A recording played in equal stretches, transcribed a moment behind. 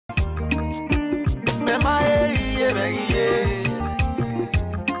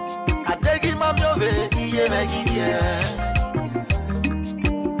gidie.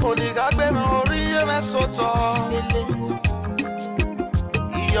 Oligagbe me oriye me soto.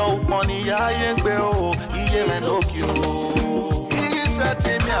 Iyo money ya yengbe o, iye me no kyo. Igi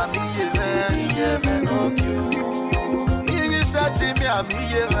seti mi ami iye me no kyo. Igi seti mi ami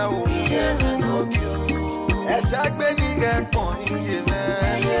iye me no kyo. Etagbe ni gekon iye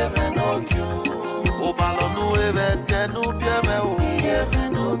me no kyo. Obalonu eve tenu bie me o, iye me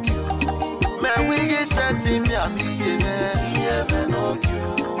no kyo. Me wigi seti mi ami iye me no kyo.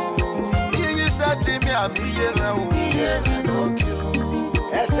 Igi seti mi ami iye me no kyo.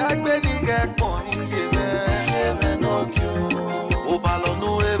 Etagbe ni gekon iye me no kyo.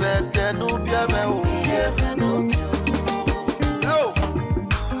 Obalonu eve tenu bie me o, iye me no kyo. No.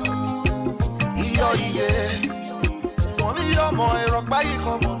 Iyo iye. Mo mi yo mo erokpa yi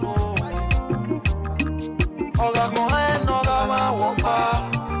komo no. Oga con noga ma wompa.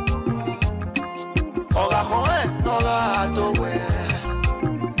 Oga con noga atowe.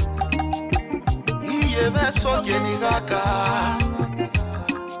 Iye me so geni gaka.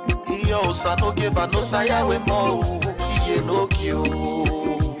 Iye osa no give no saya we mo. Iye no kyo.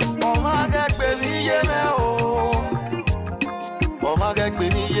 Oma gekpe mi ye me o. Oma gekpe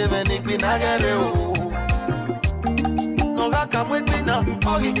mi ye me ni pinagere o. Noga kamwe pina,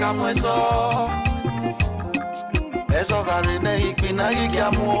 ogi kamwe so. Eso garine ikpina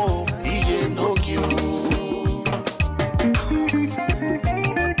gikiamu iye no kyo.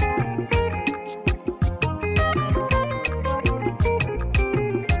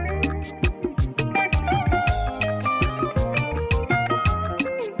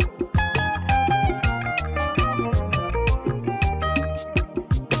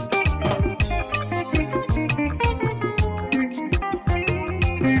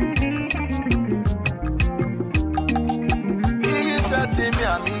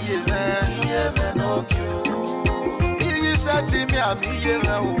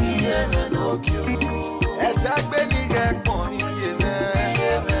 Iye me no kyo. Etagbe ni gekon iye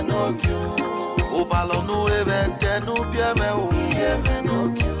me no kyo. Obalonu eve tenu bie me o, iye me no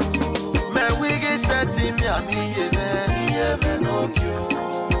kyo. Me wigi seti mi ami iye me no kyo.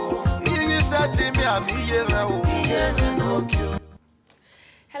 Wigi seti mi ami iye me no kyo.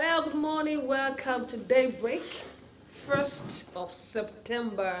 Hello, good morning. Welcome to Daybreak. 1st of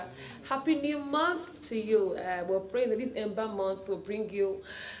September. Happy new month to you. We're praying that this Ember month will bring you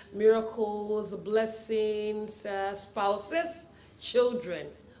miracles, blessings, spouses, children,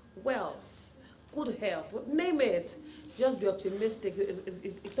 wealth, good health, name it. Just be optimistic.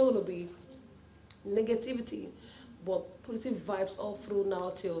 It's not going to be negativity, but positive vibes all through now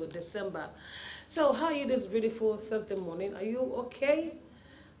till December. So how are you this beautiful Thursday morning? Are you okay?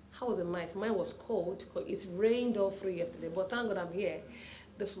 How was the night? Mine was cold because it rained all through yesterday. But thank God I'm here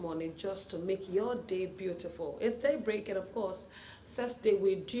this morning just to make your day beautiful. It's Daybreak, and of course, Thursday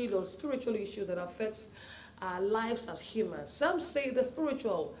we deal on spiritual issues that affects our lives as humans. Some say the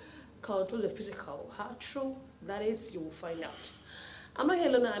spiritual controls the physical. How true that is, you will find out. I'm not here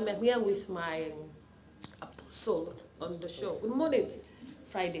alone. I'm here with my apostle on the show. Good morning,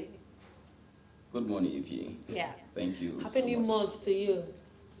 Friday. Good morning, Ify. Yeah. Thank you. Happy new month to you.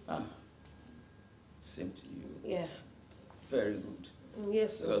 Same to you. Yeah. Very good.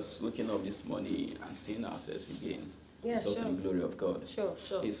 Yes. Because waking up this morning and seeing ourselves again, yeah, is also the glory of God. Sure.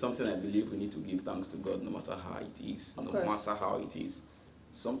 It's something I believe we need to give thanks to God no matter how it is. Of course. Matter how it is.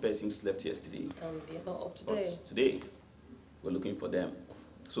 Some persons slept yesterday. And they're not up today. But today, we're looking for them.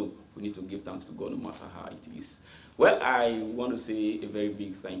 So we need to give thanks to God no matter how it is. Well, I want to say a very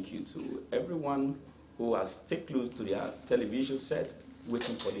big thank you to everyone who has stayed close to their television set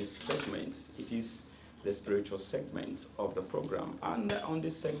waiting for this segment. It is the spiritual segment of the program, and on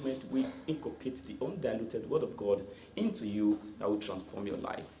this segment we inculcate the undiluted word of God into you that will transform your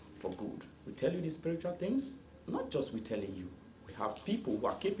life for good. We tell you the spiritual things, not just we telling you. We have people who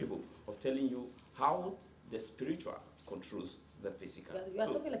are capable of telling you how the spiritual controls the physical. You are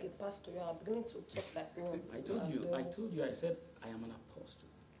talking like a pastor. You are beginning to talk like one. I told you, I said I am an apostle.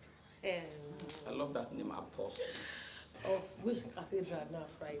 I love that name, apostle. Of which cathedral now,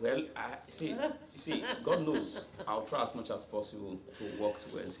 Friday? Well, see, God knows I'll try as much as possible to work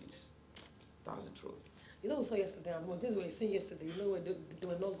towards it. That's the truth. You know, we saw yesterday, and things we were saying yesterday, you know, they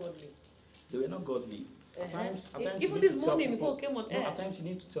were not godly. They were not godly. At times even this morning, before came on air. At times you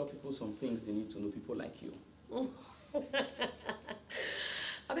need to tell people some things. They need to know people like you.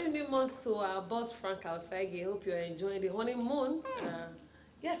 Happy new month to our boss Frank outside. I hope you're enjoying the honeymoon.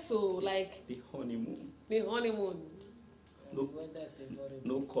 Yes, so like the honeymoon. The honeymoon.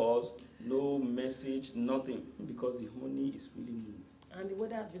 No calls, no message, nothing, because the honey is really moon. And the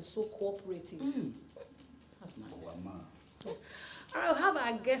weather has been so cooperative. That's nice. Wama. All right, we have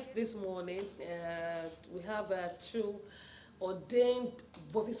our guest this morning. We have two ordained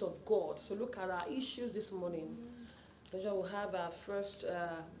voices of God to look at our issues this morning. We'll have our first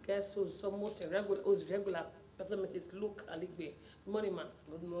guest who's almost a regular person, Mrs. Luke Aligbe. Good morning, ma.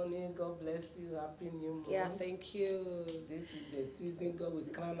 Good morning. God bless you. Happy New Month. Yeah, thank you. This is the season God will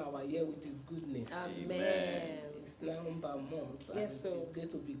crown our year with His goodness. Amen. It's November month, and Yes, so. it's going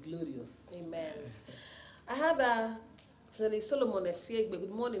to be glorious. Amen. I have Freddy Solomon Esiegbe.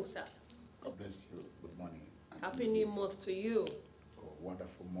 Good morning, sir. God bless you. Good morning. Happy New Month to you. A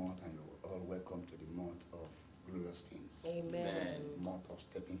wonderful month, and you're all welcome to the month of glorious things. Amen. Month of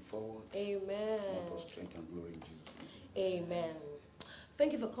stepping forward. Amen. Month of strength and glory in Jesus' name. Amen.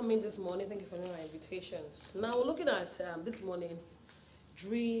 Thank you for coming this morning. Thank you for our invitations. Now we're looking at this morning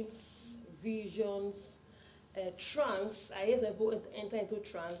dreams, visions, trance. I hear people enter into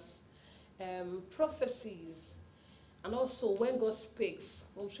trance, prophecies, and also when God speaks.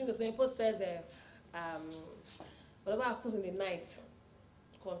 We've seen the example says whatever happens in the night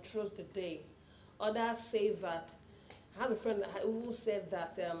controls the day. Others say that. I have a friend who said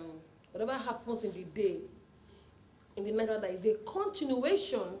that whatever happens in the day, in the night, rather, is a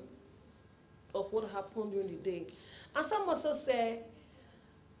continuation of what happened during the day. And some also say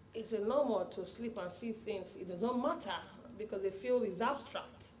it's normal to sleep and see things. It does not matter because they feel it's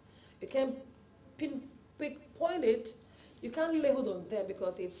abstract. You can't pinpoint it. You can't lay hold on them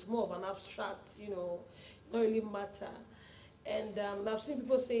because it's more of an abstract, not really matter. And I've seen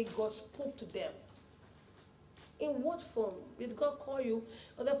people say God spoke to them. In what form? Did God call you?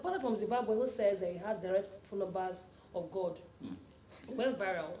 Well, the part from Zimbabwe who says he has direct phone numbers of God. It went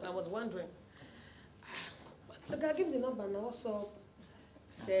viral. I was wondering. Look, I give me the number now. What's up?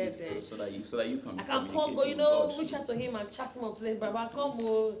 Said so that you can. I can call God, reach out to him and chat him up today. But I come,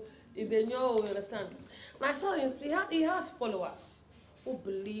 if they know, you understand. And I saw him. He has followers who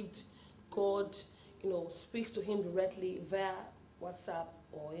believed God, speaks to him directly via WhatsApp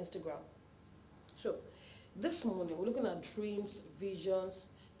or Instagram. So this morning we're looking at dreams, visions,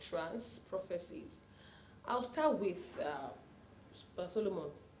 trance, prophecies. I'll start with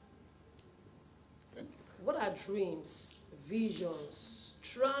Solomon. Thank you. What are dreams, visions,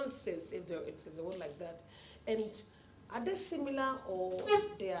 trances, if there's a word like that? And are they similar or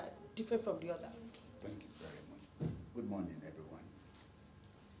they are different from the other? Thank you very much. Good morning, everyone.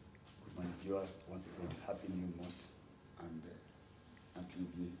 Good morning, viewers. Once again, happy new month. And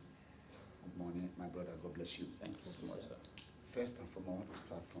TV. Good morning, my brother. God bless you. Thank you so much, sir. First and foremost, I want to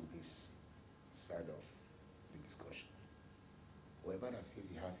start from this side of the discussion. Whoever that says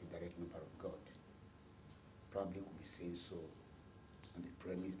he has a direct number of God probably could be saying so on the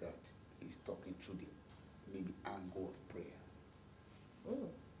premise that he's talking through the maybe angle of prayer.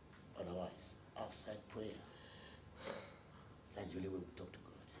 Otherwise, outside prayer, that's the only way we talk to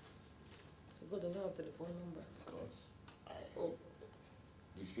God. God doesn't have a telephone number. Because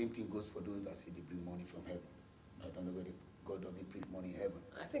the same thing goes for those that say they bring money from heaven. I don't know whether God doesn't bring money in heaven.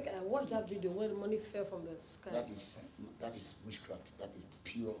 I think I watched that video when money fell from the sky. That is witchcraft. That is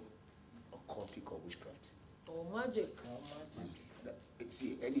pure occultic or witchcraft. Or magic.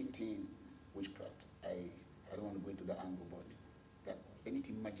 See, anything witchcraft, I don't want to go into that angle, but that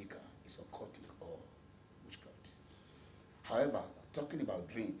anything magical is occultic or witchcraft. However, talking about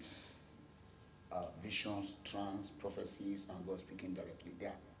dreams, visions, trance, prophecies, and God speaking directly, they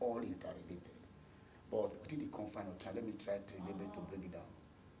are all interrelated. But within the confine of time, let me try to be able to break it down.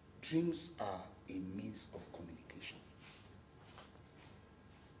 Dreams are a means of communication.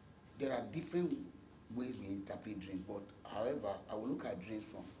 There are different ways we interpret dreams, but however, I will look at dreams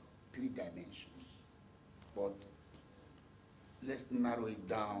from 3 dimensions. But let's narrow it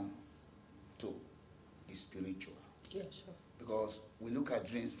down to the spiritual. Yeah, sure. Because we look at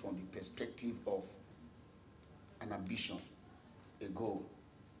dreams from the perspective of an ambition, a goal,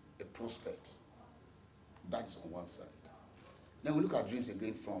 a prospect. That is on one side. Then we look at dreams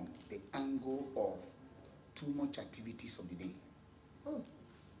again from the angle of too much activities of the day.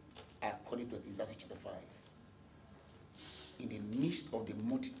 According to Ecclesiastes chapter 5. In the midst of the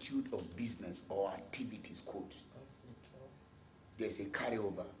multitude of business or activities, quote, there's a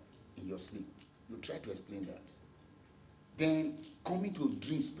carryover in your sleep. You try to explain that. Then coming to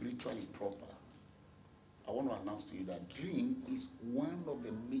dream spiritually proper, I want to announce to you that dream is one of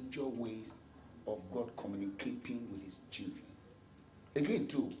the major ways of God communicating with his children. Again,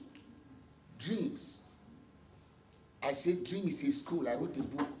 too, dreams. I say dream is a school. I wrote a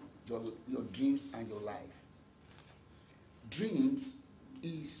book, Your Dreams and Your Life. Dreams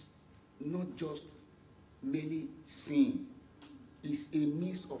is not just merely seeing. It's a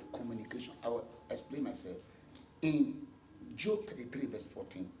means of communication. I will explain myself. In Job 33 verse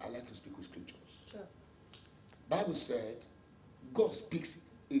 14, I like to speak with scriptures. Sure. Bible said, God speaks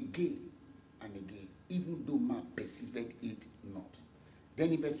again and again, even though man perceived it not.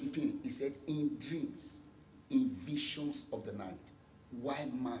 Then in verse 15, he said, in dreams, in visions of the night, while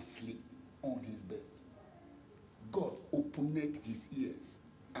man sleep on his bed, God opened his ears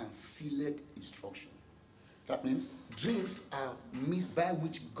and sealed instruction. That means dreams are means by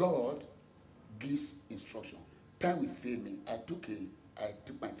which God gives instruction. Time will fail me. I took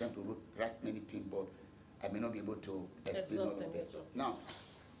my time to write many things, but I may not be able to explain all of that. Now,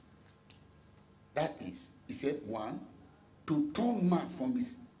 that is, he said, one, to turn man from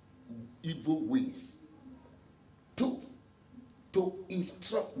his evil ways. Two, to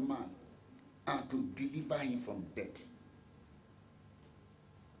instruct man and to deliver him from death.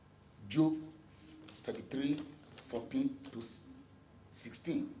 Job 33, 14 to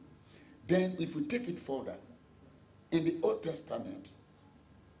 16. Then if we take it further, in the Old Testament,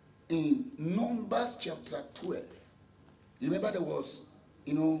 in Numbers chapter 12, you remember there was,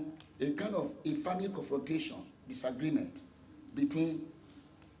 a kind of a family confrontation, disagreement between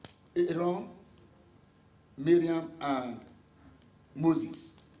Aaron, Miriam, and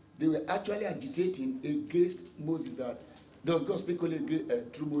Moses. They were actually agitating against Moses, that does God speak only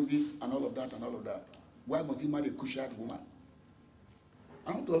through Moses and all of that and all of that. Why must he marry a Cushite woman?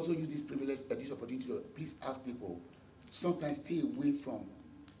 I want to also use this privilege, this opportunity to please ask people, sometimes stay away from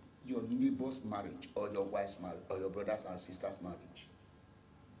your neighbor's marriage or your wife's marriage or your brother's and sister's marriage.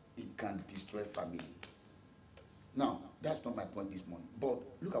 It can destroy family. Now, that's not my point this morning, but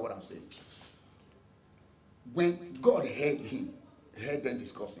look at what I'm saying. When God heard them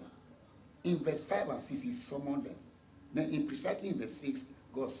discussing, in verse 5 and 6, he summoned them. Then precisely in verse 6,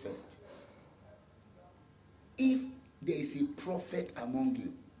 God said, if there is a prophet among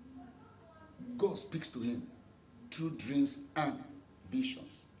you, God speaks to him through dreams and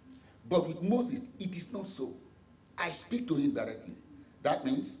visions. But with Moses, it is not so. I speak to him directly. That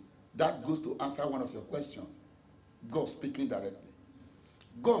means that goes to answer one of your questions. God speaking directly.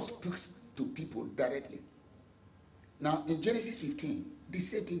 God speaks to people directly. Now, in Genesis 15, the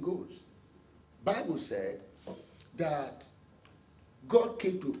same thing goes. Bible said that God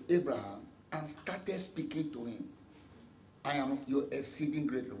came to Abraham and started speaking to him. I am your exceeding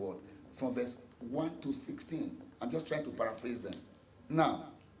great reward. From verse 1 to 16. I'm just trying to paraphrase them. Now,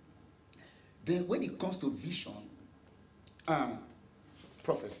 then when it comes to vision and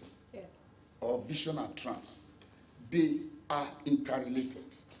prophecy, or vision and trance, they are interrelated.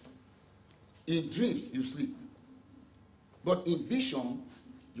 In dreams, you sleep. But in vision,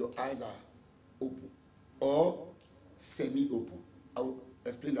 your eyes are open or semi-open. I will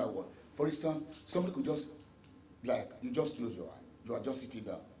explain that word. For instance, somebody could just, you just close your eye. You are just sitting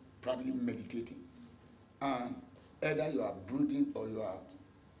down, probably meditating. And either you are brooding or you are,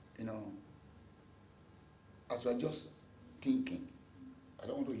 as you are just thinking. I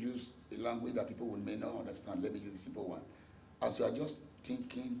don't want to use a language that people may not understand. Let me use a simple one. As you are just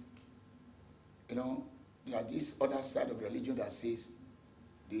thinking, there are this other side of religion that says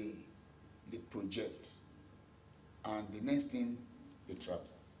they project. And the next thing, they travel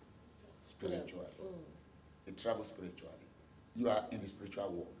spiritually. They travel spiritually. You are in the spiritual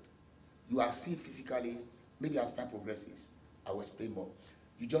world. You are seeing physically, maybe as time progresses, I will explain more.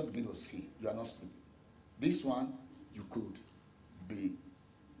 You just begin to see, you are not sleeping. This one, you could be,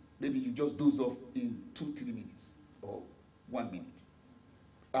 maybe you just doze off in 2-3 minutes or 1 minute.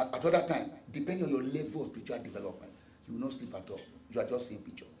 At other time, depending on your level of spiritual development, you will not sleep at all. You are just seeing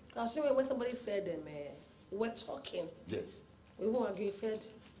picture. I was saying when somebody said we're talking. Yes. We won't agree. Said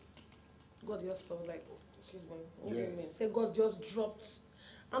God just was like, excuse me. What do you Yes. mean? Said God just dropped,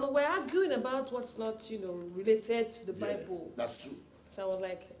 and we're arguing about what's not related to the Yes, Bible. that's true. So I was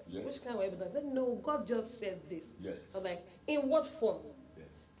like, Yes. which kind of evidence? Then no, God just said this. Yes. I was like, in what form?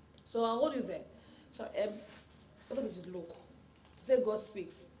 Yes. So what is it? So what does it look? Say God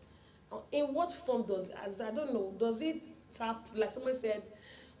speaks. In what form does, as I don't know, does it tap, like somebody said,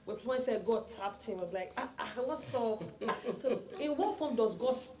 when someone said God tapped him, I was like, what's up? So in what form does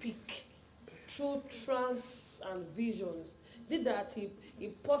God speak? Through trance and visions? Is it that he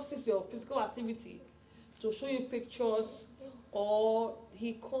pauses your physical activity to show you pictures, or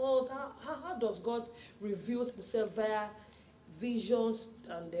he calls, how does God reveal himself via visions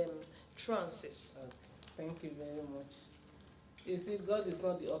and trances? Thank you very much. You see, God is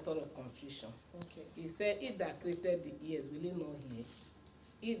not the author of confusion. Okay. He said, he that created the ears, will he not hear?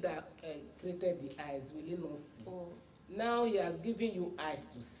 He that created the eyes, will he not see? Now he has given you eyes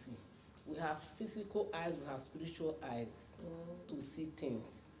to see. We have physical eyes, we have spiritual eyes to see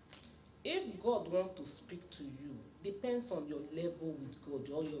things. if God wants to speak to you, depends on your level with God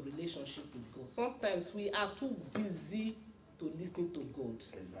or your relationship with God. Sometimes we are too busy to listen to God.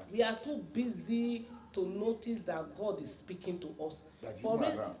 Exactly. We are too busy to notice that God is speaking to us. That you are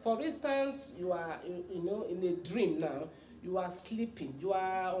around. For instance, you are in a dream now, you are sleeping, you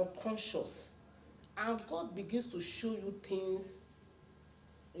are unconscious, and God begins to show you things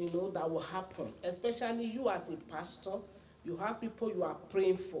that will happen. Especially you as a pastor, you have people you are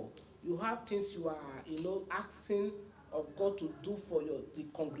praying for, you have things you are asking of God to do for the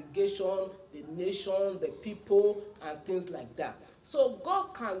congregation, the nation, the people, and things like that. So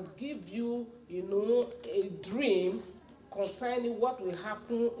God can give you a dream concerning what will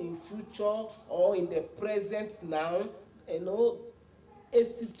happen in future or in the present now, a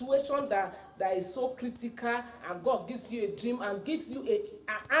situation that is so critical, and God gives you a dream and gives you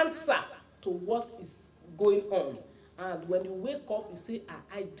an answer to what is going on. And when you wake up, you say,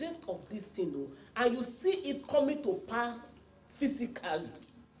 I dreamt of this thing, and you see it coming to pass physically.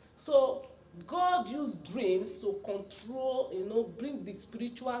 So God used dreams to control, bring the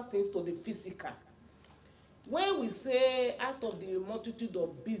spiritual things to the physical. When we say out of the multitude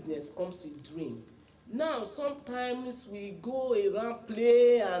of business comes a dream, now sometimes we go around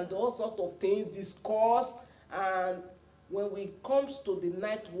play and all sorts of things, discuss, and when we comes to the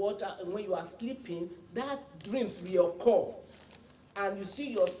night watch and when you are sleeping, that dreams will occur, and you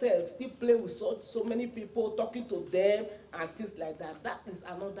see yourself still playing with so many people, talking to them and things like that. That is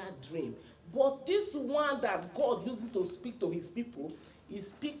another dream. But this one that God uses to speak to his people, he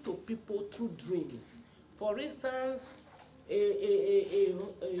speaks to people through dreams. For instance,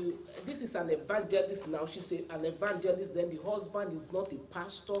 this is an evangelist now. She's an evangelist. Then the husband is not a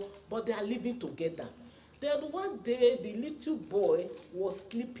pastor, but they are living together. Then one day, the little boy was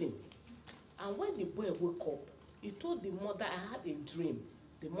sleeping, and when the boy woke up, he told the mother, I had a dream.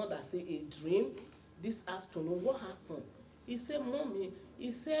 The mother said, a dream? This afternoon, what happened? He said, Mommy,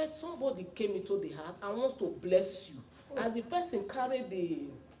 he said, somebody came into the house and wants to bless you. As the person carried the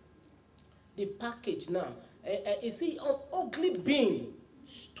package now, you see, an ugly being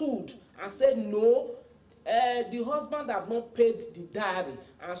stood and said, no, the husband have not paid the dowry,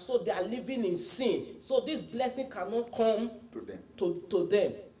 and so they are living in sin. So this blessing cannot come to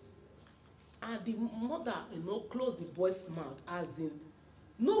them. And the mother, closed the boy's mouth, as in,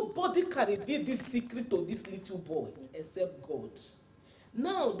 nobody can reveal this secret to this little boy except God.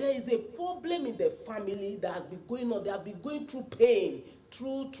 Now, there is a problem in the family that has been going on. They have been going through pain,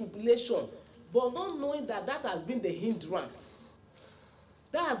 through tribulation, but not knowing that has been the hindrance.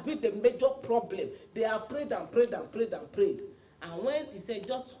 That has been the major problem. They have prayed and prayed and prayed and prayed. And when he said,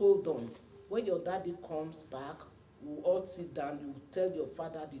 just hold on. When your daddy comes back, we'll all sit down, you tell your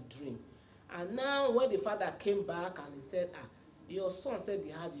father the dream. And now when the father came back and he said, your son said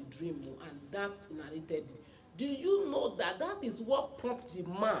he had a dream, and that narrated it. Do you know that is what prompted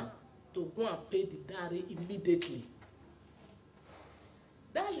the man to go and pay the dowry immediately?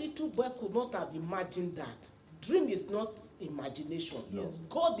 That little boy could not have imagined that. Dream is not imagination. No. It's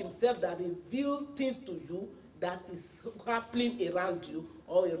God himself that reveals things to you that is happening around you,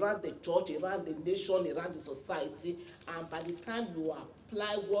 or around the church, around the nation, around the society, and by the time you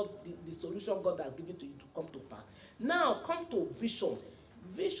apply what the solution God has given to you to come to pass. Now come to vision.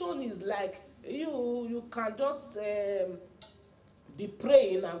 Vision is like you can just be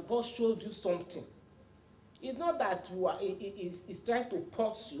praying and God showed you something. It's not that it's trying to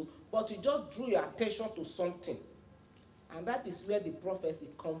pulse you, but he just drew your attention to something. And that is where the prophecy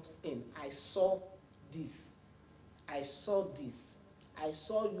comes in. I saw this. I saw this. I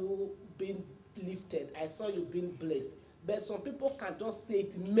saw you being lifted. I saw you being blessed. But some people can just say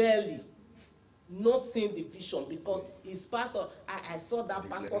it merely, not seeing the vision, because it's part of, I saw that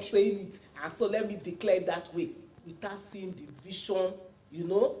pastor saying it, and so let me declare it that way, without seeing the vision,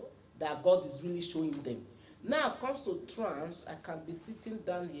 that God is really showing them. Now it comes to trance. I can be sitting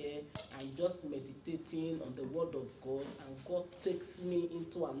down here and just meditating on the word of God, and God takes me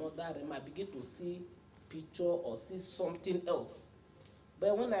into another realm. I begin to see picture or see something else.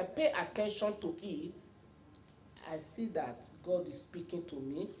 But when I pay attention to it, I see that God is speaking to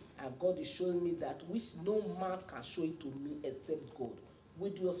me, and God is showing me that which no man can show it to me except God.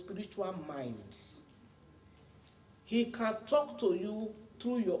 With your spiritual mind, he can talk to you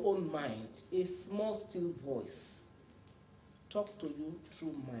through your own mind, a small still voice. Talk to you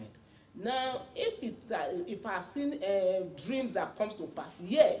through mind. Now, if I've seen dreams that comes to pass,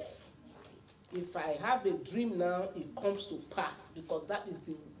 yes. If I have a dream now, it comes to pass, because that is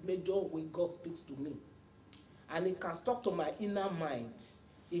the major way God speaks to me. And it can talk to my inner mind.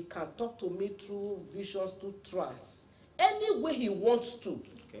 It can talk to me through visions, through trance. Any way he wants to.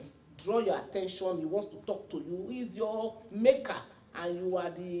 Okay. draw your attention, he wants to talk to you. He's your maker and you are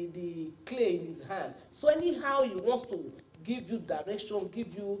the clay in his hand. So anyhow he wants to give you direction,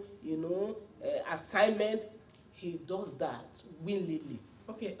 give you, assignment, he does that willingly.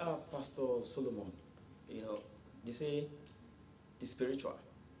 Okay, Pastor Solomon, they say the spiritual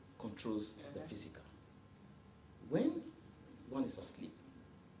controls the physical. When one is asleep,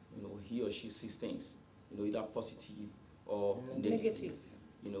 he or she sees things, either positive or negative.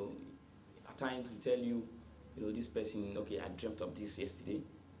 At times they tell you, this person, okay, I dreamt of this yesterday,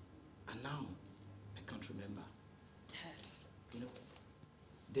 and now I can't remember. Yes.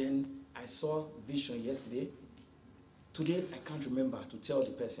 Then I saw vision yesterday. Today I can't remember to tell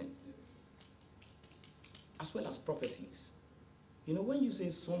the person. As well as prophecies. When you say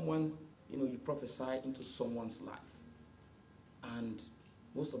someone, you prophesy into someone's life, and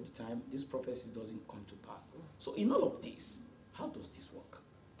most of the time this prophecy doesn't come to pass. So in all of this, how does this work?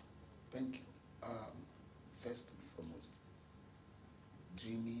 Thank you. First and foremost,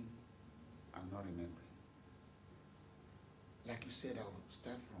 dreaming and not remembering. Like you said, I will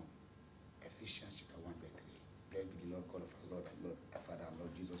start from Ephesians chapter 1 verse 3. Blessed be the Lord God of our Lord and Lord, our Father and Lord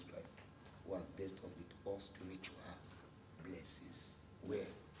Jesus Christ, who has blessed us with all spiritual blessings. Where?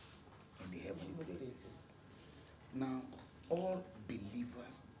 In the heavenly places. Now, all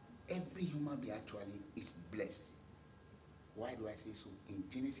believers, every human being actually is blessed. Why do I say so? In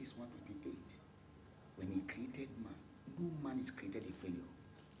Genesis 1:28, when he created man, no man is created a failure.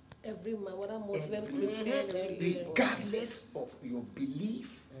 Every man, whether Muslim, Christian, regardless of your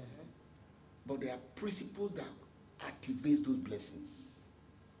belief, but there are principles that activate those blessings.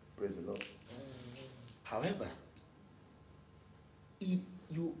 Praise the Lord. However, if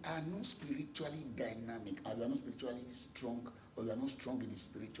you are not spiritually dynamic, or you are not spiritually strong, or you are not strong in the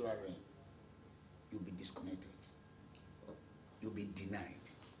spiritual realm, you'll be disconnected. You'll be denied.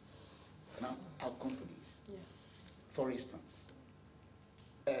 Now, I'll come to this. Yeah. For instance,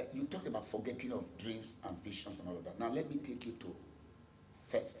 you talked about forgetting of dreams and visions and all of that. Now, let me take you to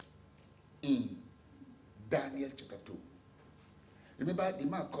first in Daniel chapter 2. Remember, the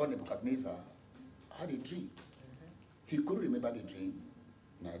man called Nebuchadnezzar had a dream. He couldn't remember the dream,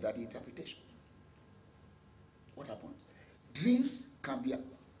 neither the interpretation. What happens? Dreams can be,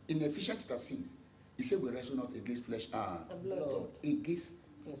 in Ephesians chapter 6, he said we wrestle not against flesh and blood, against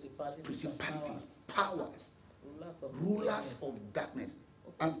principalities, powers, rulers of darkness,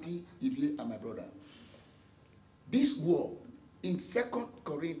 anti-evil and my brother. This world, in 2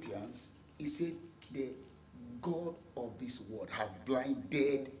 Corinthians, he said the God of this world has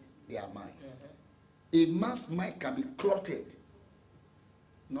blinded their mind. A man's mind can be clotted,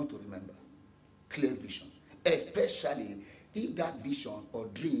 not to remember. Clear vision. Especially if that vision or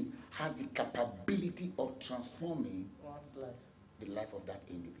dream has the capability of transforming the life of that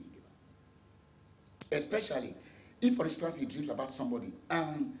individual. Especially if, for instance, he dreams about somebody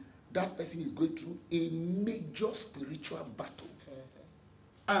and that person is going through a major spiritual battle.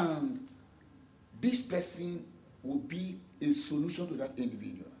 And this person will be a solution to that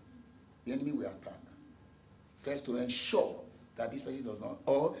individual. The enemy will attack. First, to ensure that this person does not,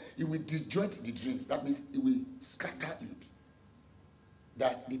 or he will disjoint the dream. That means he will scatter it.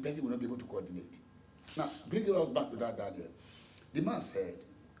 That the person will not be able to coordinate. Now, bringing us back to that Daniel. The man said,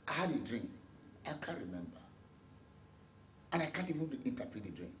 I had a dream. I can't remember. And I can't even interpret the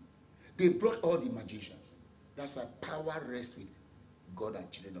dream. They brought all the magicians. That's why power rests with God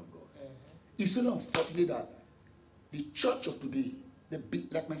and children of God. It's so unfortunate that the church of today,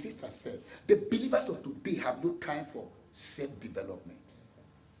 like my sister said, the believers of today have no time for self-development.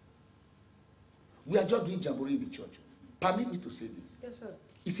 We are just doing jamboree in the church. Permit me to say this. Yes, sir.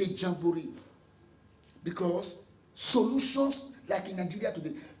 It's a jamboree. Because solutions, like in Nigeria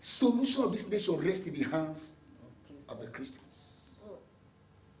today, solution of this nation rests in the hands of the Christians.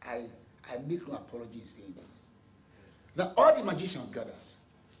 I make no apology in saying this. Now, all the magicians gathered,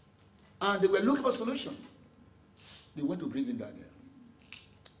 and they were looking for solution. They went to bring in Daniel.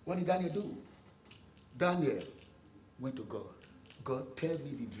 What did Daniel do? Daniel went to God. God, tell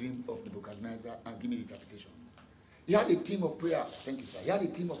me the dream of Nebuchadnezzar and give me the interpretation. He had a team of prayer. Thank you, sir. He had a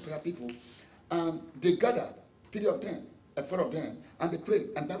team of prayer people, and they gathered, 4 of them, and they prayed.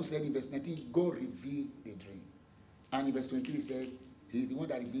 And Bible said in verse 19, God revealed the dream. And in verse 23, he said, He's the one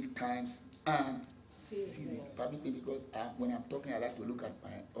that revealed times and seasons. Permit me, because when I'm talking, I like to look at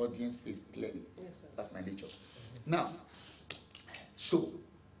my audience face clearly. Yes, sir. That's my nature. Now, so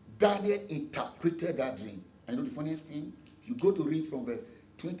Daniel interpreted that dream. And you know the funniest thing? If you go to read from verse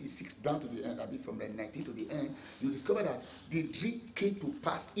 26 down to the end, I mean from the 19 to the end, you discover that the dream came to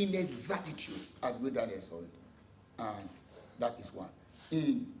pass in exactitude as we Daniel saw it. And that is one.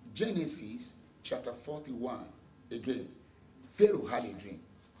 In Genesis chapter 41, again, Pharaoh had a dream.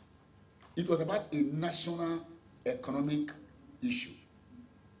 It was about a national economic issue.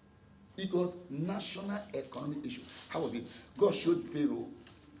 It was national economic issue. How was it? God showed Pharaoh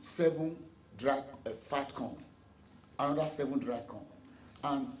 7 dry fat corn, another 7 dry corn,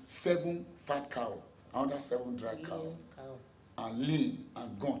 and 7 fat cow, another 7 dry cow, and lean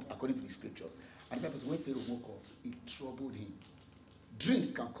and gaunt, according to the scriptures. And the Bible says when Pharaoh woke up, it troubled him.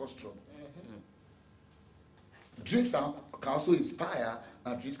 Dreams can cause trouble. Dreams can also inspire,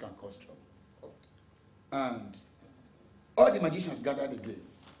 and dreams can cause trouble. And all the magicians gathered again,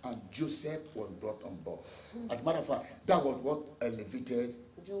 and Joseph was brought on board. As a matter of fact, that was what elevated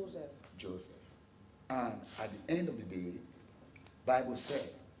Joseph. And at the end of the day, Bible said,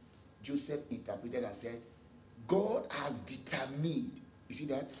 Joseph interpreted and said, God has determined. You see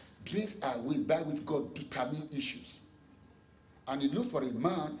that? Dreams are ways by which God determines issues. And he looked for a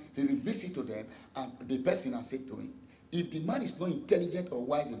man, he reveals it to them, and the person has said to him, if the man is not intelligent or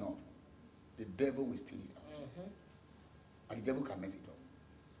wise enough, the devil will steal it out. And the devil can mess it up.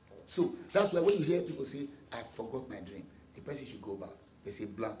 So that's why when you hear people say, I forgot my dream, the person should go back. They say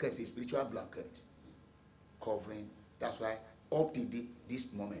blanket, it's a spiritual blanket covering. That's why up to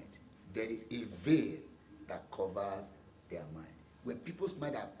this moment, there is a veil that covers their mind. When people's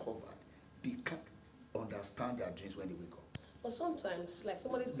mind are covered, they can't understand their dreams when they wake up. But sometimes, like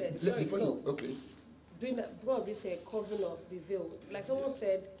somebody said, Okay. Doing that, God did say covering of the veil. Like someone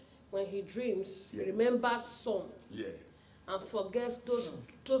said, when he dreams, Yes. he remembers some Yes. and forgets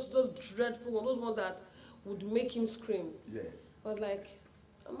those dreadful ones, those ones that would make him scream. Yes. But like,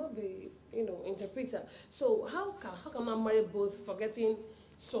 I'm not the interpreter. So how can I marry both forgetting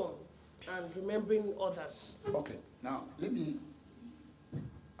some and remembering others? Okay. Now let me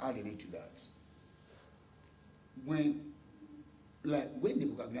add a little to that. When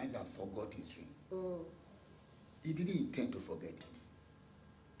Nebuchadnezzar forgot his dream, he didn't intend to forget it.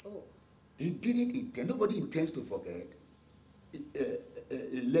 Oh. He didn't intend. Nobody intends to forget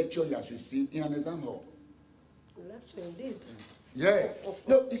a lecture he has received in an exam hall. Lecture indeed. Yes.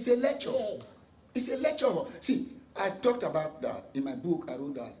 No, it's a lecture. Yes. It's a lecture hall. See, I talked about that in my book. I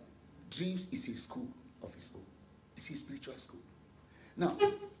wrote that dreams is a school of its own. It's a spiritual school. Now,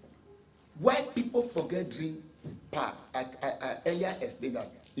 why people forget dream part, I earlier explained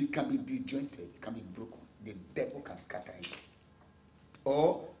that it can be disjointed, it can be broken. The devil can scatter it.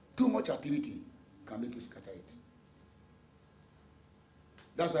 Or too much activity can make you scatter it.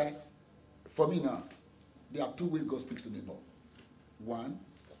 That's why, for me now, there are 2 ways God speaks to me more. One,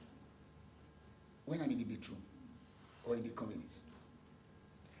 when I'm in the bedroom or in the communities.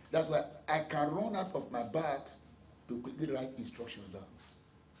 That's why I can run out of my bath to quickly write instructions down.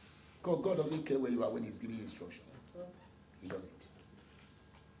 Because God doesn't care where you are when he's giving you instructions. He does it.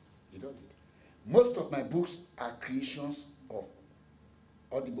 He does it. Most of my books are creations of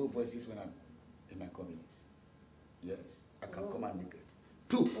audible voices when I'm in my communities. Yes, I can come and make it.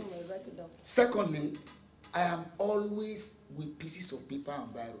 2, Write it down. secondly, I am always with pieces of paper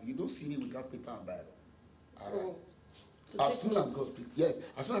and biro. You don't see me without paper and biro. All right. As soon as God speaks, yes,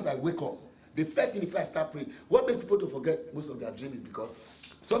 as soon as I wake up, the first thing before I start praying, what makes people to forget most of their dreams is because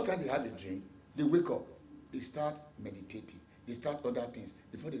sometimes they have a dream, they wake up, they start meditating, they start other things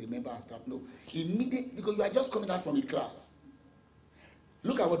before they remember and start. No, immediately, because you are just coming out from a class.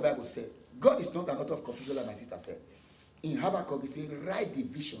 Look at what the Bible said. God is not an author of confusion, like my sister said. In Habakkuk, he said, write the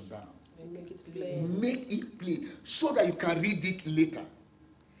vision down. And make it plain. Make it plain so that you can read it later.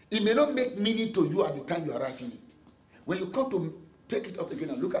 It may not make meaning to you at the time you are writing it. When you come to take it up again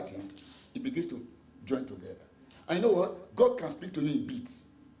and look at it, it begins to join together. And you know what? God can speak to you in beats.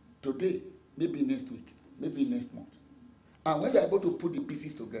 Today, maybe next week, maybe next month. And when you are able to put the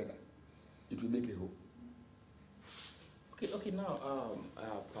pieces together, it will make a whole. Okay, now,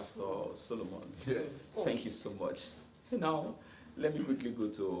 Pastor Solomon, Yeah. thank you so much. Now, let me quickly go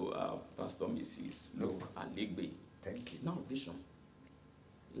to Pastor Mrs. Luke Aligbe. Thank you. Now, vision.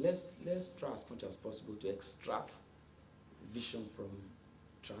 Let's try as much as possible to extract vision from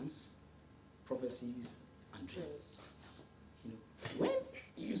trance, prophecies, and dreams. You know, when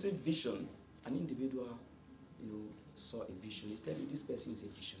you say vision, an individual, saw a vision. They tell you this person is a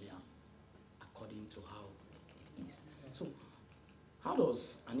visionary, according to how it is. So, how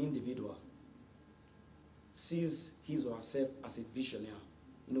does an individual sees his or herself as a visionary?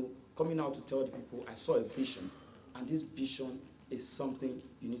 Coming out to tell the people, I saw a vision, and this vision is something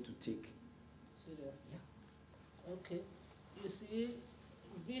you need to take Seriously. Okay. You see,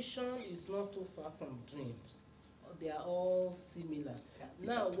 vision is not too far from dreams. They are all similar.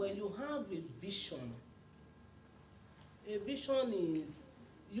 Now, when you have a vision is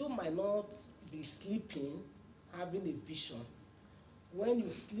you might not be sleeping, having a vision. When you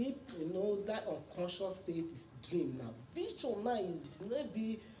sleep, you know that unconscious state is dream now. Vision now is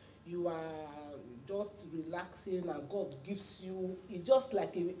maybe you are just relaxing and God gives you, it's just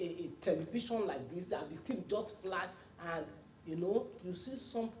like a television like this, and the thing just flash, and you know, you see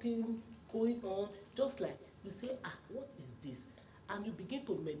something going on, just like you say, what is this? And you begin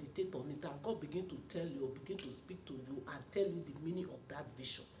to meditate on it, and God begin to tell you, or begin to speak to you and tell you the meaning of that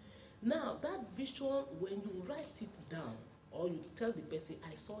vision. Now, that vision, when you write it down, or you tell the person,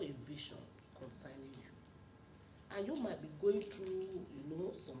 I saw a vision concerning you. And you might be going through, you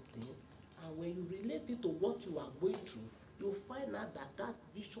know, some things, and when you relate it to what you are going through, you'll find out that that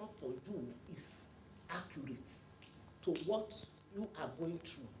vision for you is accurate to what you are going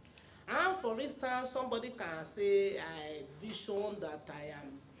through. And for instance, somebody can say, I vision that I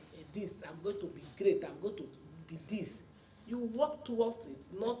am this, I'm going to be great, I'm going to be this. You work towards it,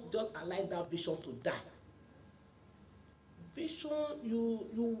 not just allow that vision to die. Vision,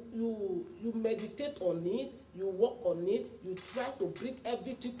 you meditate on it, you work on it, you try to bring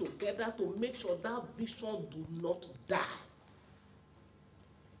everything together to make sure that vision do not die.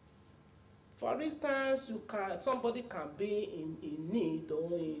 For instance, somebody can be in need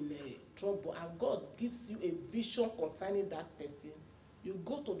or in trouble, and God gives you a vision concerning that person. You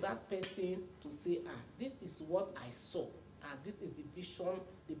go to that person to say, this is what I saw, and this is the vision,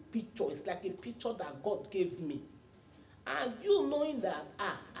 the picture. It's like a picture that God gave me. And you knowing that,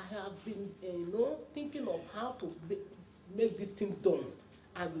 I have been, thinking of how to make this thing done,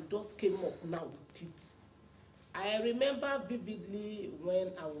 and you just came up now with it. I remember vividly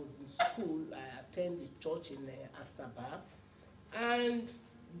when I was in school, I attended a church in Asaba, and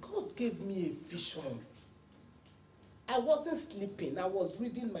God gave me a vision. I wasn't sleeping, I was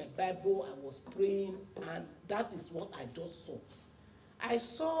reading my Bible, I was praying, and that is what I just saw. I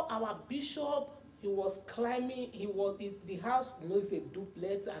saw our bishop, he was climbing, the house, is a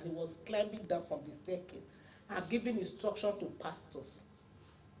duplex, and he was climbing down from the staircase and giving instruction to pastors.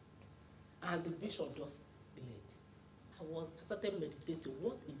 And the vision just I started meditating.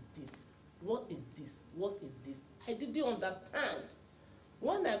 What is this? What is this? What is this? I didn't understand.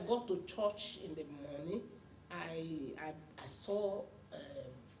 When I got to church in the morning, I saw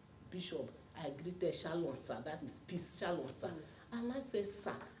Bishop. I greeted Shalom, sir. That is peace, Shalom, sir. And I said,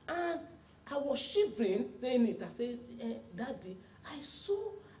 sir. And I was shivering, saying it. I said, Daddy,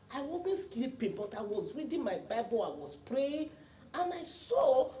 I wasn't sleeping, but I was reading my Bible. I was praying, and I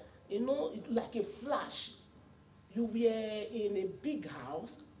saw, like a flash. You were in a big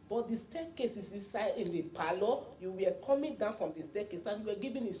house, but the staircase is inside in the parlor. You were coming down from the staircase, and you were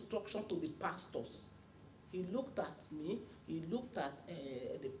giving instruction to the pastors. He looked at me. He looked at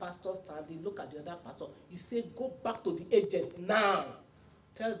the pastor stand. He looked at the other pastor. He said, go back to the agent now.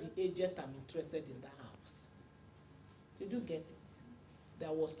 Tell the agent I'm interested in that house. Did you get it?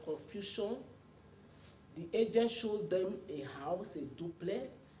 There was confusion. The agent showed them a house, a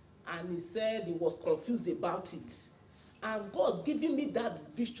duplex, and he said he was confused about it. And God giving me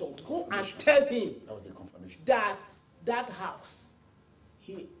that vision, go and tell him that was the confirmation. That house,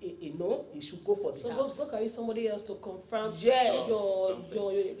 he should go for the house. So God, somebody else to confirm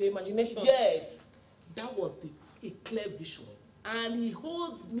your imagination. Yes, that was a clear vision. And he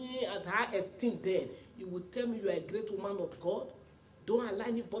hold me at high esteem then. He would tell me, you are a great woman of God. Don't allow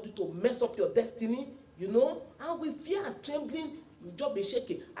anybody to mess up your destiny, And with fear and trembling, you just be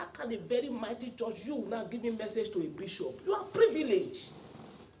shaking. How can a very mighty church, you now giving message to a bishop? You are privileged.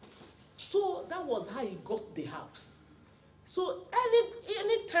 So that was how he got the house. So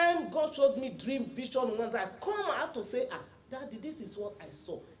any time God showed me dream, vision, once I come out to say, Daddy, this is what I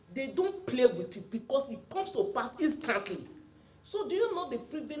saw. They don't play with it because it comes to pass instantly. So do you know the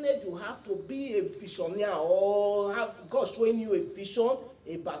privilege you have to be a visionary, or have God showing you a vision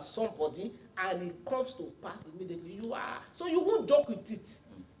about somebody and it comes to pass immediately? So you won't joke with it.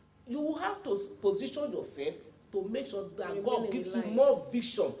 You have to position yourself to make sure that God gives you more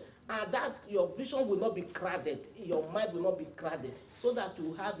vision, and that your vision will not be crowded, your mind will not be crowded, so that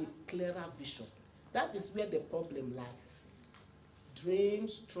you have a clearer vision. That is where the problem lies.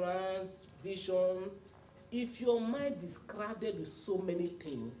 Dreams, trance, vision. If your mind is crowded with so many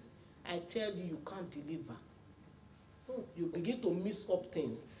things, I tell you, you can't deliver. You begin to mix up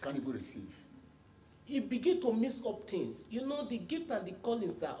things. Can't even receive. You begin to mix up things. The gift and the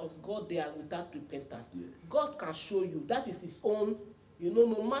callings are of God, they are without repentance. Yes. God can show you. That is his own,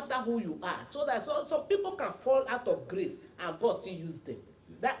 no matter who you are. So that some people can fall out of grace and God still use them.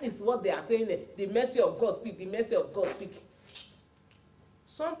 Yes. That is what they are saying. The mercy of God speak, the mercy of God speak.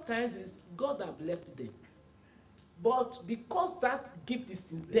 Sometimes God have left them. But because that gift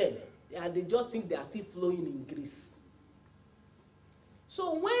is in them, and they just think they are still flowing in grace.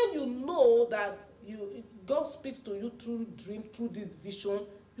 So when you know that God speaks to you through dream, through this vision,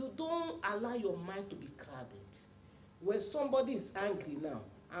 you don't allow your mind to be crowded. When somebody is angry now,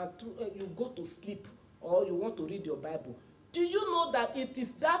 and you go to sleep, or you want to read your Bible, do you know that it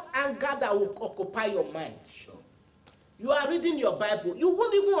is that anger that will occupy your mind? Sure. You are reading your Bible, you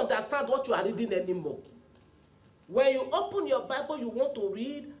won't even understand what you are reading anymore. When you open your Bible, you want to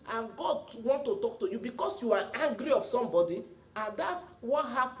read, and God want to talk to you because you are angry of somebody, and that what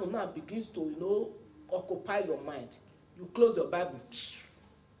happened now begins to, occupy your mind. You close your Bible.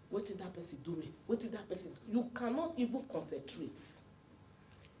 What did that person do me? What did that person? You cannot even concentrate.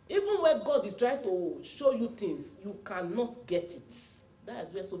 Even when God is trying to show you things, you cannot get it. That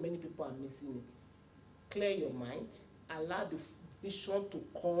is where so many people are missing it. Clear your mind, allow the vision to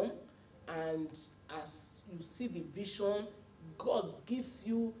come, and as you see the vision, God gives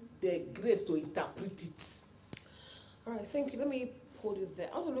you the grace to interpret it. All right, thank you. Let me hold it there.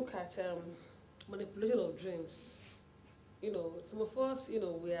 I want to look at manipulation of dreams. Some of us,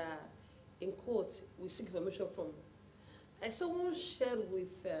 we are in court, we seek information from. And someone shared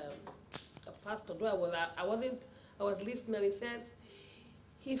with a pastor, though I was listening, and he says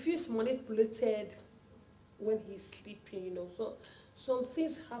he feels manipulated when he's sleeping, So some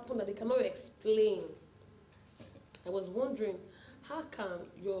things happen that he cannot explain. I was wondering, how can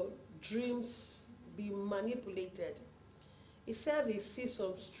your dreams be manipulated? He says he sees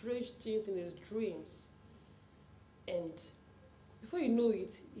some strange things in his dreams, and before you know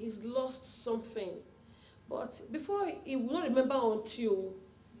it, he's lost something. But before he will not remember until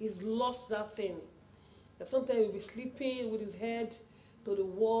he's lost that thing. That sometimes he'll be sleeping with his head to the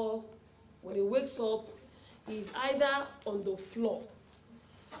wall. When he wakes up, he's either on the floor,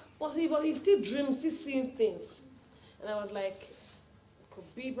 but he still dreams, still seeing things. And I was like,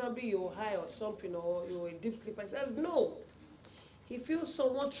 could be probably you're high or something, or you're a deep sleeper. He says no. He feels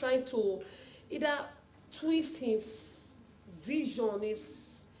someone trying to either twist his vision.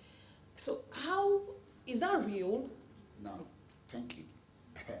 So how is that real? Now, thank you.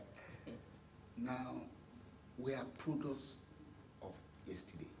 Now, we are products of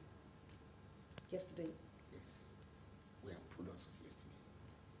yesterday. Yesterday. Yes, we are products of yesterday.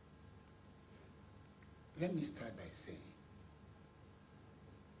 Let me start by saying,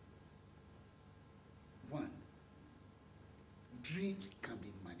 one, dreams can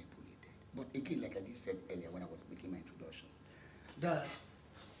be manipulated. But again, like I just said earlier when I was making my introduction, that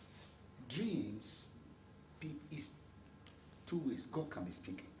dreams is two ways. God can be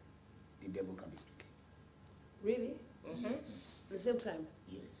speaking, the devil can be speaking. Really? Yes. At the same time?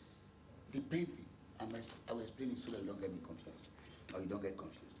 Yes. Depending. I will explain it so that you don't get me confused, or you don't get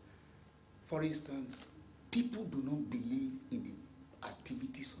confused. For instance, people do not believe in the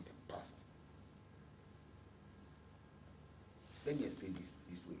activities of the past. Let me explain this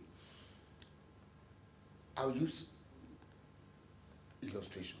way. I'll use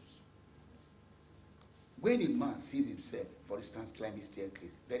illustrations. When a man sees himself, for instance, climbing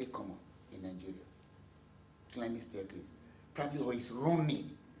staircase, very common in Nigeria, climbing staircase, probably or he's running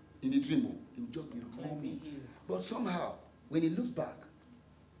in a dream, he will just be running. But somehow, when he looks back,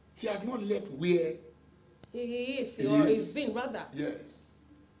 he has not left where he is, or he's been rather. Yes.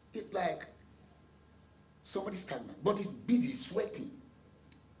 It's like somebody stagnant, but he's busy sweating.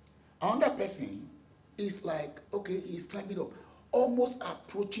 Another person is like, okay, he's climbing up, almost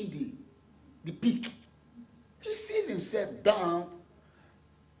approaching the peak. He sees himself down.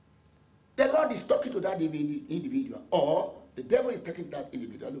 The Lord is talking to that individual, or the devil is talking to that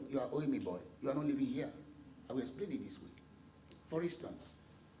individual. Look, you are owing me, boy. You are not living here. I will explain it this way. For instance,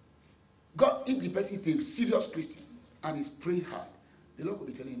 God, if the person is a serious Christian and is praying hard, the Lord will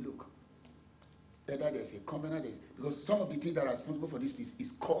be telling him, look, either there's a covenant, because some of the things that are responsible for this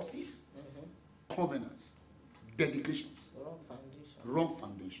is curses, covenants, dedications, wrong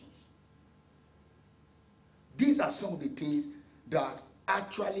foundations. These are some of the things that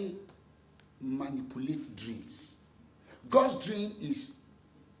actually manipulate dreams. God's dream is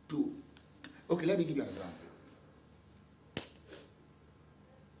to, okay, let me give you an example.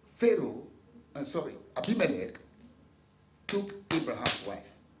 Abimelech took Abraham's wife.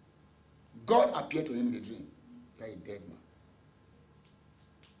 God appeared to him in a dream. You are a dead man.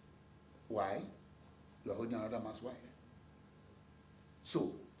 Why? You are holding another man's wife.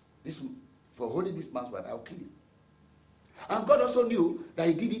 So, for holding this man's wife, I will kill you. And God also knew that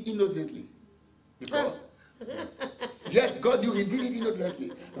he did it innocently. Because, yes, God knew he did it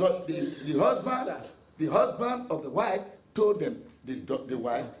innocently. But the husband of the wife told them, the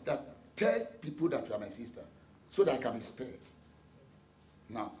wife, that tell people that you are my sister. so that I can be spared.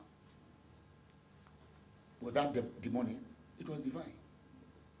 Now, was that demonic? It was divine.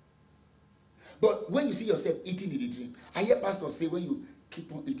 But when you see yourself eating in the dream, I hear pastors say when you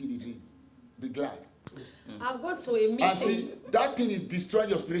keep on eating the dream, be glad. I've gone to a meeting. Until that thing is destroying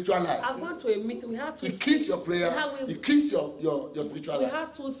your spiritual life. I've gone to a meeting. We had to. It kills your prayer. It kills your spiritual we life. We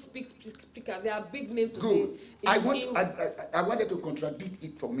had to speakers. They are big names today. Good. I wanted to contradict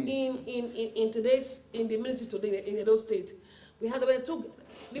it for me. In the ministry today in Edo State, we had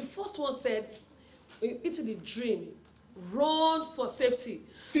the first one said, when you eat in the dream, run for safety.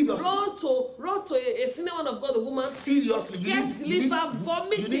 Seriously. Run to a senior one of God, a woman. Seriously, get delivered,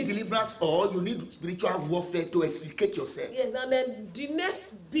 vomit. You need deliverance, or you need spiritual warfare to extricate yourself. Yes, and then the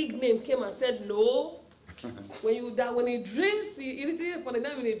next big name came and said, no. when he dreams, he eats for the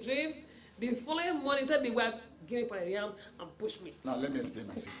night in a dream. The following morning, tell the wife, give me for a yam and push me. Now let me explain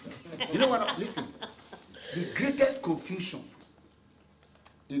my sister. You know what? Listen, the greatest confusion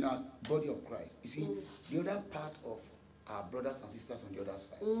in our body of Christ. You see, the other part of our brothers and sisters on the other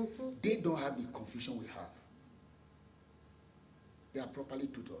side, they don't have the confusion we have. They are properly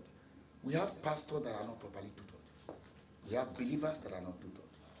tutored. We have pastors that are not properly tutored. We have believers that are not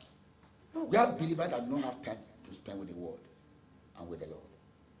tutored. We have believers that don't have time to spend with the word and with the Lord.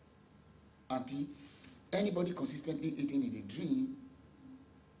 Until anybody consistently eating in a dream,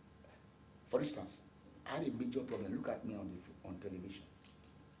 for instance, I had a major problem. Look at me on television.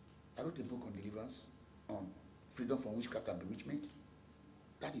 I wrote a book on deliverance, on freedom from witchcraft and bewitchment.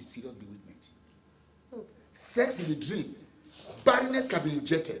 That is serious bewitchment. Sex in the dream. Barrenness can be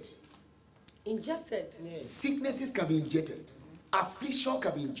injected. Injected? Yes. Sicknesses can be injected. Affliction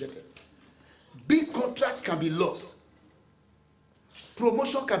can be injected. Big contracts can be lost.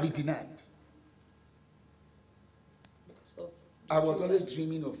 Promotion can be denied. I was always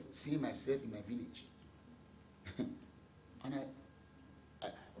dreaming of seeing myself in my village. And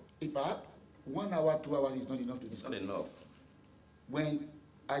if I have 1 hour, 2 hours is not enough to It's not enough. When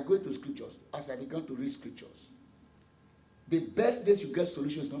I go into scriptures, as I began to read scriptures, the best place you get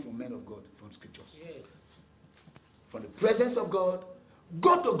solution is not from men of God, from scriptures. Yes. From the presence of God,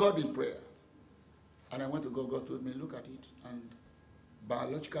 go to God in prayer. And I went to God, God told me, look at it, and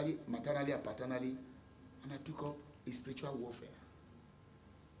biologically, maternally and paternally, and I took up a spiritual warfare.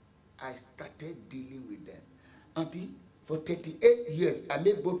 I started dealing with them. Until for 38 years, I'm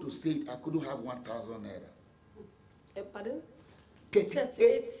able to say it, I couldn't have 1,000 naira. Pardon?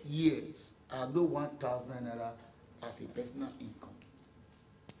 38 years, I know 1,000 naira as a personal income.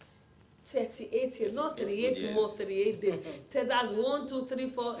 38 years, not 38 years. months, 38 days. That's 1, 2, 3,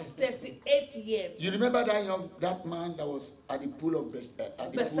 4, 38 years. You remember that man that was at the pool of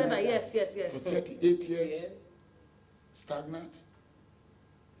Bethesda, yes. For 38 years, stagnant.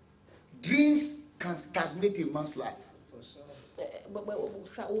 Dreams can stagnate a man's life. For sure. But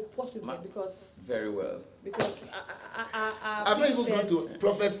we'll pause it there because Very well. I'm not even going to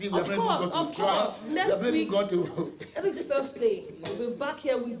prophecy. We're not even going to trance. We're not even going to. Every Thursday, we'll be back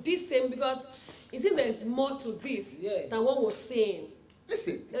here with this same because it seems there is more to this than what we're saying.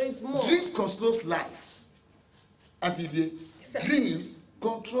 Listen, there is more. Dreams controls life. Until the dreams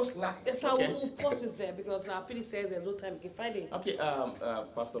controls life. That's how we'll pause it there because our PD says there's no time in Friday. Okay,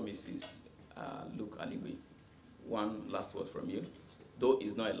 Pastor Mrs. Luke Alibi, one last word from you. Though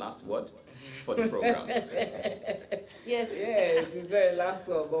it's not a last word for the program. Yes, it's the very last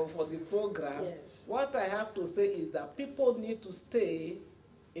word, but for the program, yes. What I have to say is that people need to stay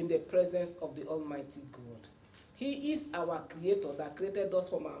in the presence of the Almighty God. He is our creator that created us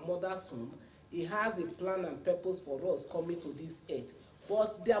from our mother's womb. He has a plan and purpose for us coming to this earth.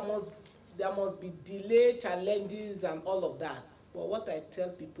 But there must be delay, challenges, and all of that. But what I tell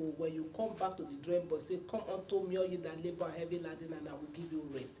people, when you come back to the drawing board, say, come unto me, all you that labor and heavy laden, and I will give you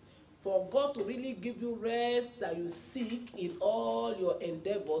rest. For God to really give you rest that you seek in all your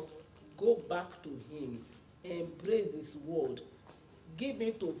endeavors, go back to Him. Embrace His word. Give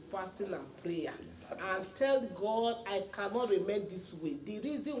in to fasting and prayer. And tell God, I cannot remain this way. The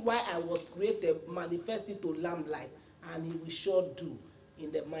reason why I was created, manifest it to lamplight, and He will sure do.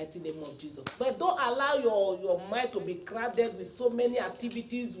 In the mighty name of Jesus. But don't allow your mind to be crowded with so many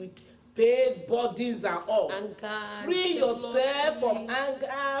activities, with paid burdens and all. Anger, free yourself from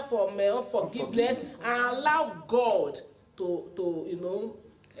anger, from unforgiveness, and allow God to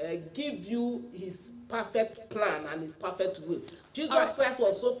give you His perfect plan and His perfect will. Jesus Christ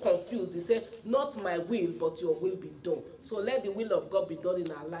was so confused. He said, "Not my will, but your will be done." So let the will of God be done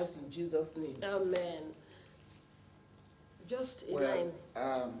in our lives in Jesus' name. Amen. Just in line.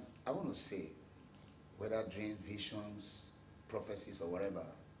 I want to say, whether dreams, visions, prophecies, or whatever,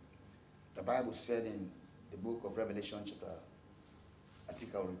 the Bible said in the book of Revelation chapter, I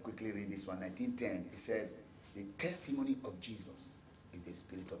think I will quickly read this one, 19:10. It said, the testimony of Jesus is the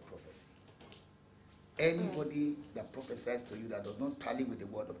spirit of prophecy. Anybody that prophesies to you that does not tally with the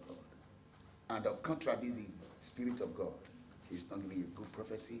word of God and that contradicts the spirit of God, he's not giving you good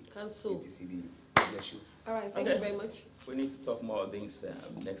prophecy. Cancel. He's deceiving you. God bless you. All right, thank you very much. We need to talk more of things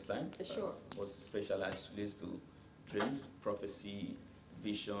next time. Sure. What's specialized relates to dreams, prophecy,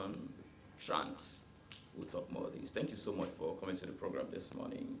 vision, trance. We'll talk more of these. Thank you so much for coming to the program this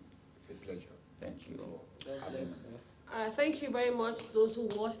morning. It's a pleasure. Thank you. God bless you. Thank you very much, those who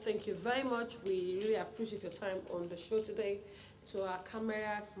watched. Thank you very much. We really appreciate your time on the show today. To our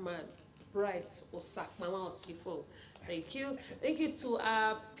cameraman, Bright Osakmama Osifo. Thank you. Thank you to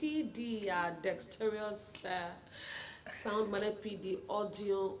our PD, our dexterous sound man PD,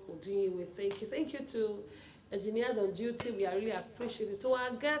 Audio Odinyiwe. Thank you. Thank you to engineers on duty. We are really appreciative. To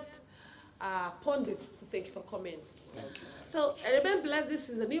our guest, Pundit, thank you for coming. Thank you. So remain blessed. This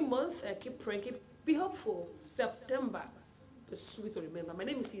is a new month. Keep praying. Be hopeful. September. Be sweet to remember. My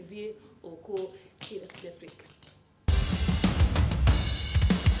name is Ivie Oko. See you next week.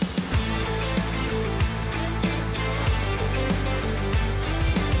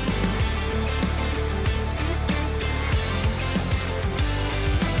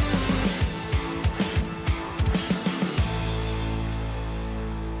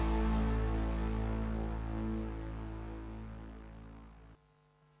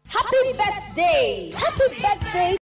 Happy birthday! Happy birthday